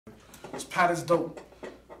This pattern's dope.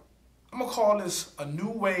 I'm gonna call this a new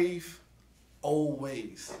wave, old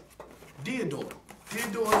ways. Diadora.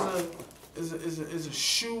 Diadora is a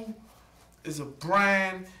shoe, is a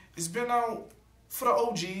brand. It's been out for the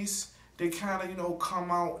OGs. They kind of, you know,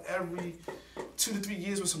 come out every 2 to 3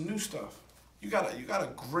 years with some new stuff. You got a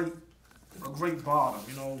great bottom,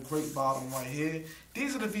 you know, great bottom right here.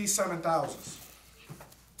 These are the V7000s.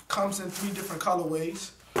 Comes in 3 different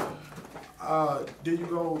colorways. There you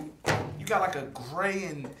go. You got like a gray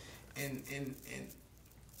and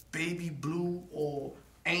baby blue or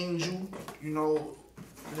angel, you know,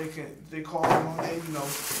 they call them on there, you know.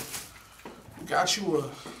 You got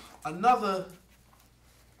you another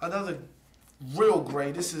real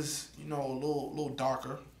gray. This is, you know, a little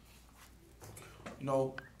darker. You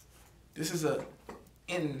know, this is a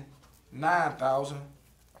N9000.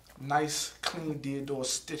 Nice clean Diadora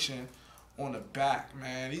stitching on the back,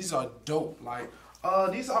 man. These are dope. Like,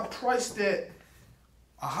 these are priced at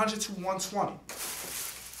 $100 to $120.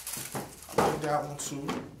 I like that one too.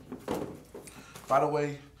 By the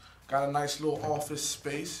way, got a nice little office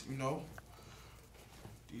space, you know.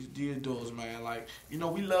 These Diadoras, man, like, you know,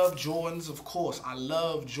 we love Jordans, of course. I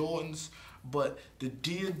love Jordans, but the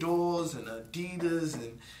Diadoras and Adidas,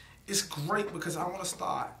 and it's great because I want to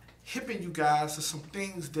start hipping you guys to some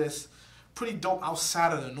things that's pretty dope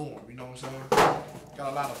outside of the norm, you know what I'm saying?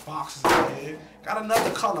 Got a lot of boxes in here. Got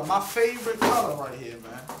another color, my favorite color right here,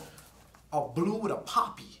 man. A blue with a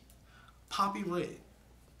poppy red.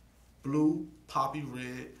 Blue, poppy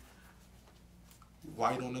red,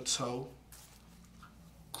 white on the toe,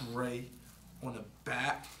 gray on the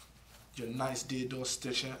back. Your nice Diadora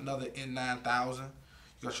stitching, another N9000.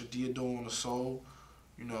 You got your Diadora on the sole,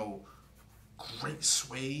 you know, great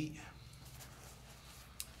suede.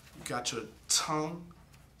 You got your tongue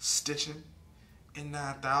stitching,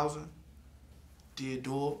 N9000.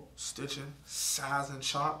 Diadora stitching, size and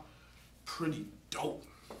chart, pretty dope.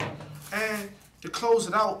 And to close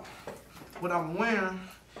it out, what I'm wearing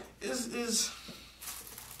is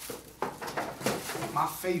my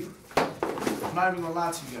favorite. I'm not even gonna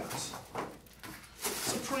lie to you guys.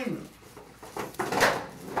 It's a premium.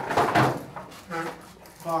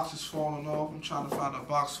 Box is falling off. I'm trying to find a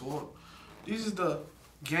box for it. These is the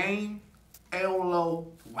Game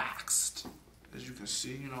Elo Waxed. As you can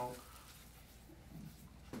see, you know,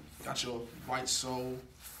 got your white sole,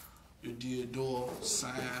 your Diadora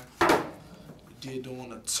sign, your Diadora on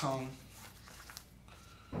the tongue.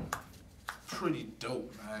 Pretty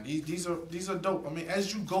dope, man. These are dope. I mean,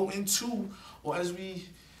 as you go into, or as you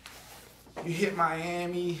hit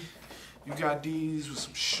Miami, you got these with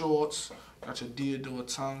some shorts. Got your Diadora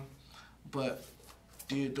tongue, but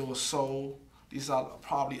Diadora sole. These are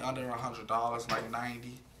probably under $100, like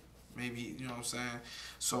 90, maybe. You know what I'm saying?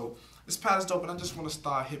 So this pattern's dope, and I just want to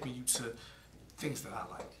start hipping you to things that I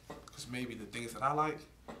like, because maybe the things that I like,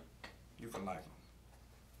 you can like them.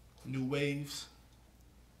 New waves,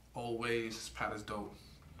 old waves. This pattern's dope.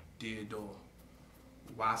 Diadora.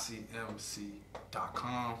 YCMC.com.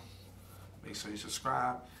 Make sure you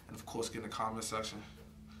subscribe, and of course, get in the comment section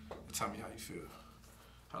and tell me how you feel.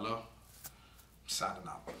 Hello? I'm signing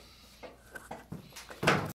out.